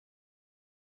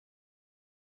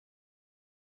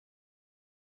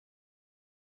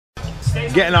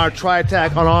getting our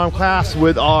TRITAC-Unarmed class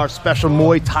with our special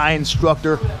Muay Thai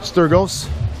instructor, Stergos.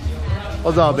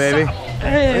 What's up, baby?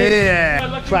 Hey.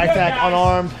 Yeah.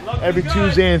 TRITAC-Unarmed every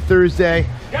Tuesday and Thursday.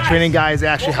 Training guys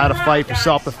actually how to fight for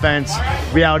self-defense,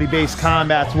 reality-based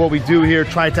combat. That's what we do here.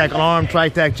 TRITAC-Unarmed,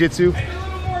 TRITAC-Jitsu.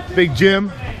 Big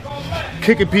gym,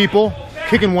 kicking people,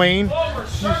 kicking Wayne.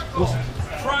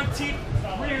 Front teeth,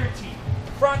 rear teeth.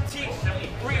 Front teeth,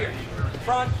 rear.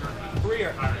 Front,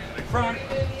 rear. Front,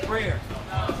 rear.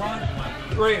 Front,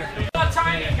 rear. Not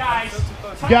timing, guys.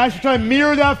 Guys, you're trying to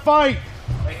mirror that fight.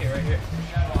 Right here, right here.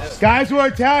 Guys who are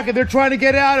attacking, they're trying to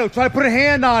get out of it. Try to put a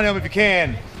hand on him if you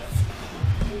can.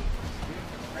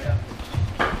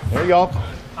 There you go.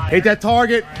 Hit that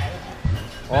target.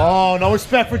 Oh, no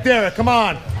respect for Derek. Come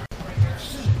on.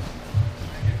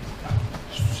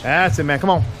 That's it, man.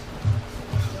 Come on.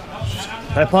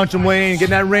 Try to punch him, Wayne. Get in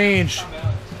that range.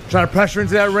 Trying to pressure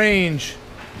into that range.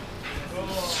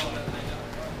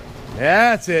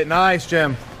 That's it. Nice,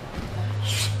 Jim.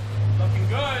 Looking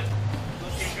good.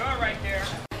 Looking good right there.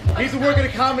 He's working a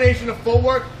combination of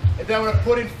footwork, and then I'm going to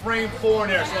put in frame 4 in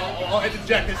there. So I'll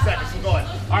interject in a second. So go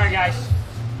ahead. All right, guys.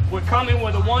 We're coming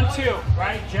with a 1-2,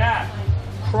 right? Jab,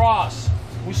 cross.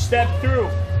 We step through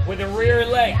with the rear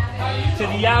leg to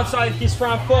the outside of his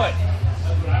front foot.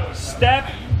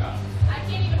 Step,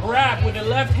 grab with the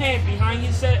left hand behind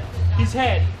his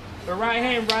head. The right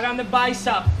hand right on the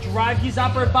bicep. Drive his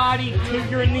upper body to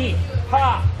your knee.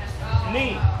 Pop,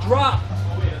 knee, drop,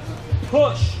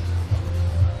 push,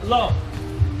 low. All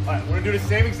right, we're going to do the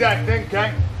same exact thing,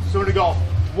 okay? So we're going to go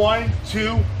 1,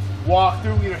 2, walk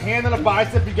through, either hand on the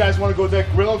bicep. You guys want to go that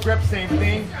grill grip, same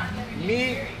thing.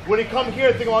 Knee, when you come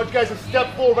here, think about you guys to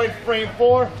step forward, right, frame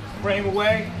 4, frame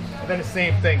away, and then the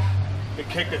same thing. You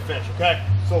kick the finish, okay?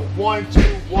 So 1,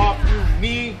 2, walk through,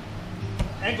 knee,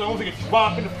 ankle, almost like a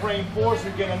drop into frame 4, so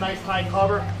you get a nice high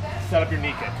cover. Set up your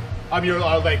knee kick, your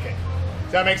leg kick.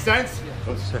 Does that make sense?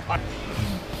 Yes, sir.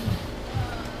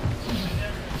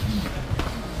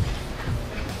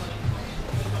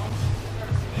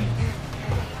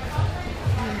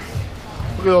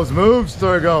 Look at those moves,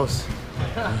 Stergos.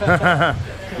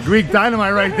 Greek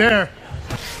Dynamite right there.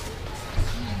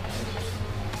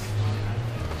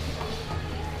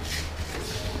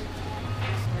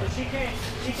 She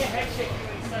can head kick you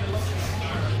instead of looking.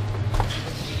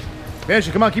 Finish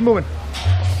it, come on, keep moving.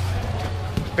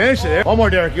 Finish it. One more,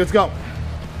 Derek, let's go.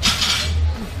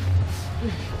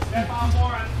 Step on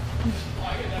more.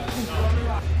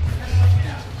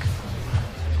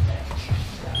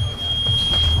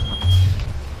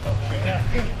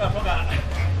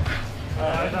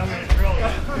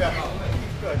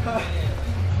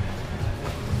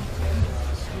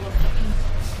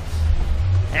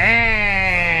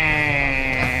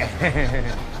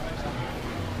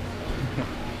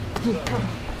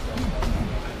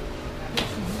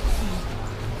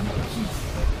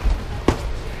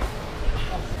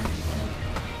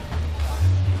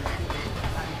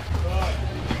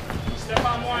 Step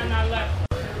on more and not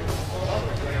left.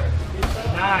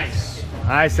 Nice.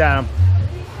 Nice, Adam.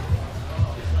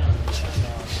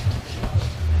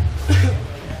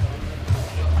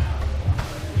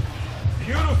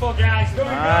 Beautiful, guys. Doing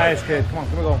nice, good. kid. Come on,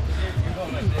 come on, go.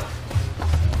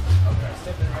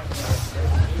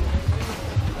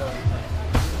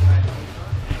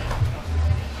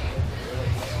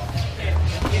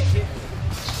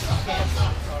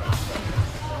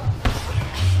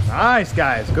 Nice,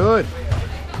 guys. Good.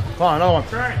 Come on, another one.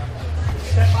 Turn.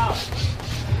 Step out.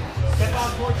 Step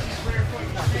out towards his rear foot.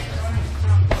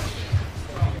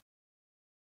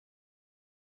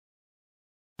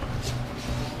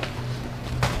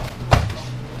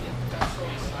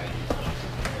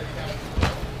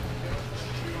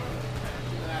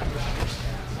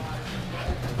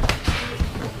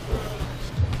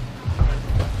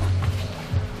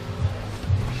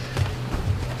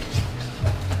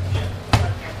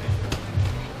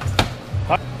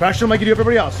 Pressure him like you do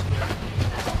everybody else.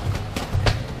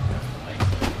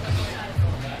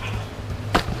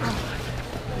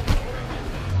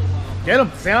 Get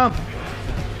him, stay on.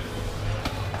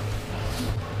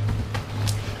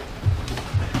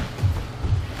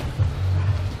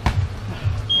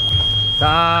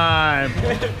 Time.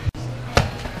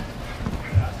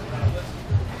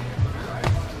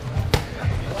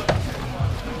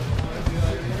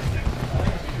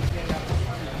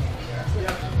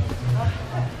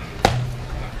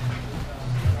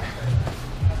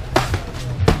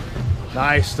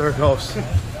 Nice, Stergos.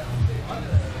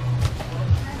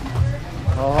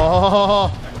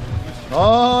 Oh,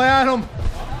 oh, Adam.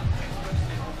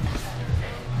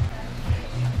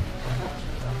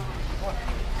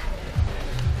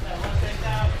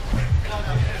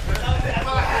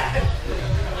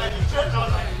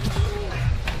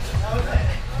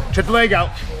 Trip the leg out.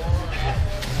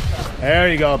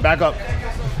 There you go. Back up.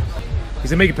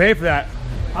 He's gonna make you pay for that.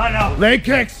 I know. Leg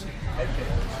kicks.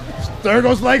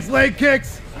 Stergos likes leg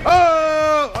kicks.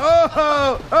 Oh,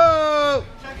 oh,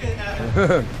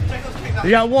 oh.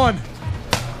 You got one.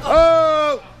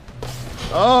 Oh,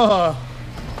 oh,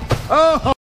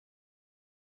 oh.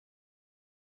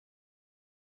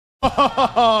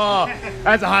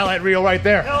 That's a highlight reel right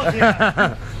there. Hell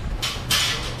yeah.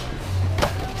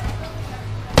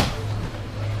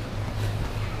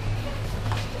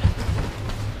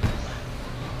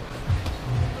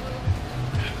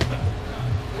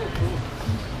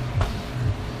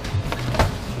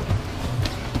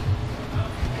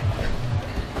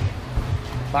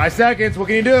 Five seconds, what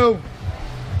can you do?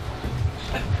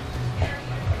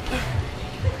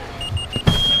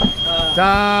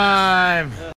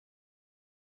 Time.